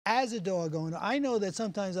As a dog owner, I know that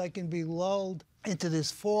sometimes I can be lulled into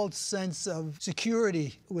this false sense of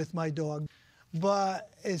security with my dog, but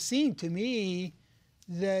it seemed to me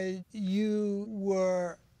that you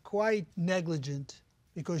were quite negligent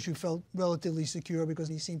because you felt relatively secure because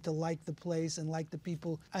you seemed to like the place and like the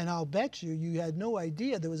people, and I'll bet you had no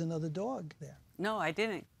idea there was another dog there. No, I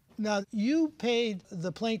didn't. Now, you paid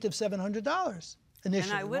the plaintiff $700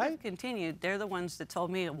 initially, And I would right? have continued. They're the ones that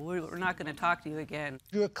told me, we're not going to talk to you again.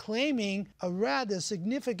 You're claiming a rather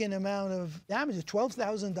significant amount of damages,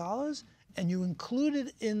 $12,000, and you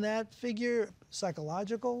included in that figure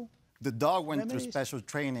psychological The dog went remedies? through special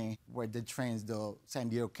training where they trains the San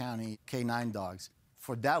Diego County K9 dogs.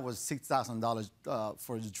 For that was $6,000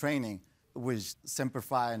 for the training, which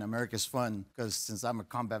Simplify and America's Fund, because since I'm a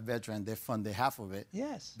combat veteran, they funded half of it.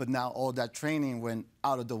 Yes. But now all that training went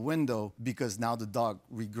out of the window because now the dog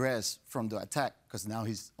regressed from the attack because now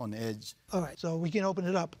he's on edge. All right, so we can open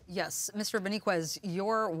it up. Yes, Mr. Beniquez,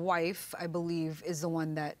 your wife, I believe, is the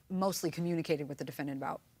one that mostly communicated with the defendant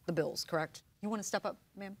about the bills, correct? You want to step up,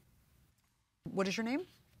 ma'am? What is your name?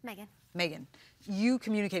 Megan. Megan. You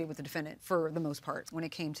communicated with the defendant for the most part when it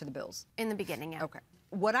came to the bills. In the beginning, yeah. Okay.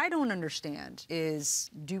 What I don't understand is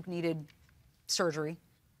Duke needed surgery,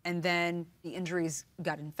 and then the injuries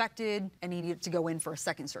got infected, and he needed to go in for a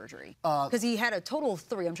second surgery. Because he had a total of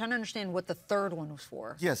 3. I'm trying to understand what the third one was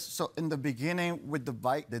for. Yes, so in the beginning with the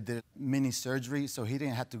bite, they did mini surgery, so he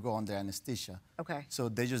didn't have to go under anesthesia. Okay. So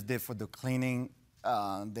they just did for the cleaning,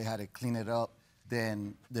 they had to clean it up,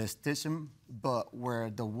 then they stitch him, but where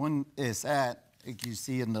the wound is at, like you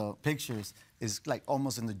see in the pictures, is like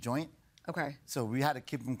almost in the joint. Okay. So we had to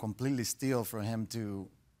keep him completely still for him to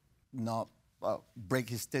not break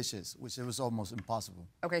his stitches, which it was almost impossible.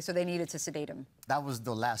 Okay, so they needed to sedate him. That was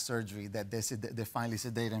the last surgery that they finally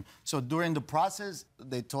sedated him. So during the process,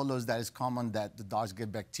 they told us that it's common that the dogs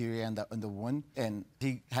get bacteria in the wound, and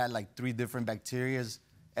he had like 3 different bacterias,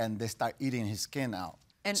 and they start eating his skin out.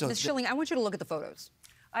 And so Ms. Schilling, I want you to look at the photos.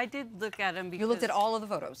 I did look at him because... You looked at all of the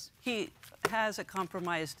photos? He has a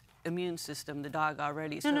compromised immune system, the dog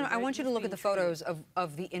already. No, I want you to look at the photos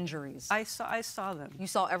of the injuries. I saw them. You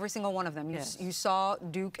saw every single one of them. Yes. You saw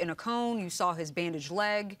Duke in a cone. You saw his bandaged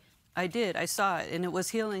leg. I did. I saw it, and it was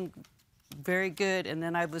healing very good. And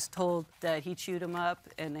then I was told that he chewed him up,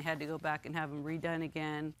 and they had to go back and have him redone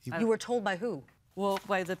again. You were told by who? Well,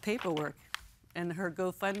 by the paperwork and her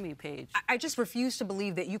GoFundMe page. I just refuse to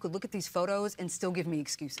believe that you could look at these photos and still give me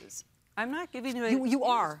excuses. I'm not giving you an You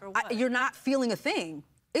are. For what? You're not feeling a thing.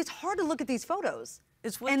 It's hard to look at these photos.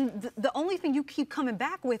 And the only thing you keep coming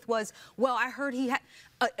back with was, well, I heard he had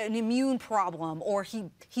an immune problem, or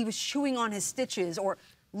he was chewing on his stitches, or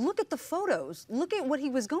look at the photos. Look at what he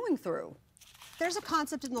was going through. There's a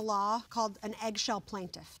concept in the law called an eggshell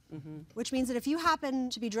plaintiff, which means that if you happen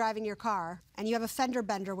to be driving your car and you have a fender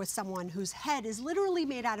bender with someone whose head is literally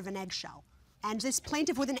made out of an eggshell, and this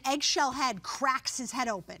plaintiff with an eggshell head cracks his head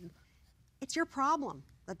open, it's your problem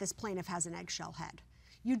that this plaintiff has an eggshell head.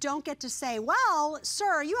 You don't get to say, well,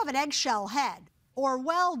 sir, you have an eggshell head. Or,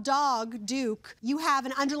 well, dog, Duke, you have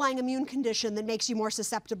an underlying immune condition that makes you more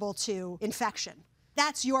susceptible to infection.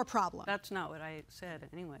 That's your problem. That's not what I said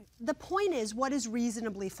anyway. The point is, what is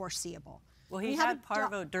reasonably foreseeable? Well, he had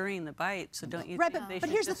parvo during the bite, so don't you Right, think they but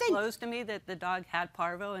should here's the thing. disclose to me that the dog had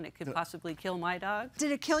parvo and it could possibly kill my dog?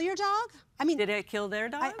 Did it kill your dog? I mean, did it kill their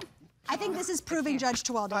dog? I think this is proving Judge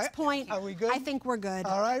Tewaldi's point. Are we good? I think we're good.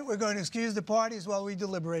 All right, we're going to excuse the parties while we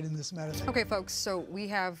deliberate in this matter. Okay, folks, so we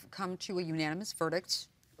have come to a unanimous verdict.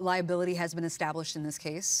 Liability has been established in this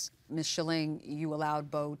case. Ms. Schilling, you allowed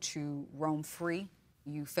Bo to roam free.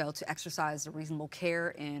 You failed to exercise the reasonable care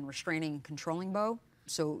in restraining and controlling Bo,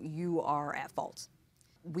 so you are at fault.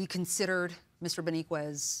 We considered, Mr.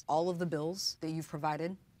 Beniquez, all of the bills that you've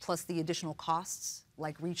provided, plus the additional costs,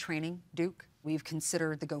 like retraining Duke. We've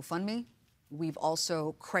considered the GoFundMe. We've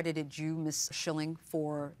also credited you, Ms. Schilling,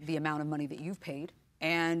 for the amount of money that you've paid,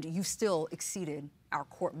 and you still exceeded our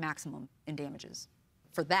court maximum in damages.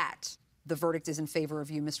 For that, the verdict is in favor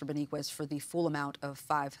of you, Mr. Beniquez, for the full amount of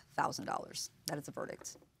 $5,000. That is the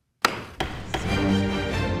verdict.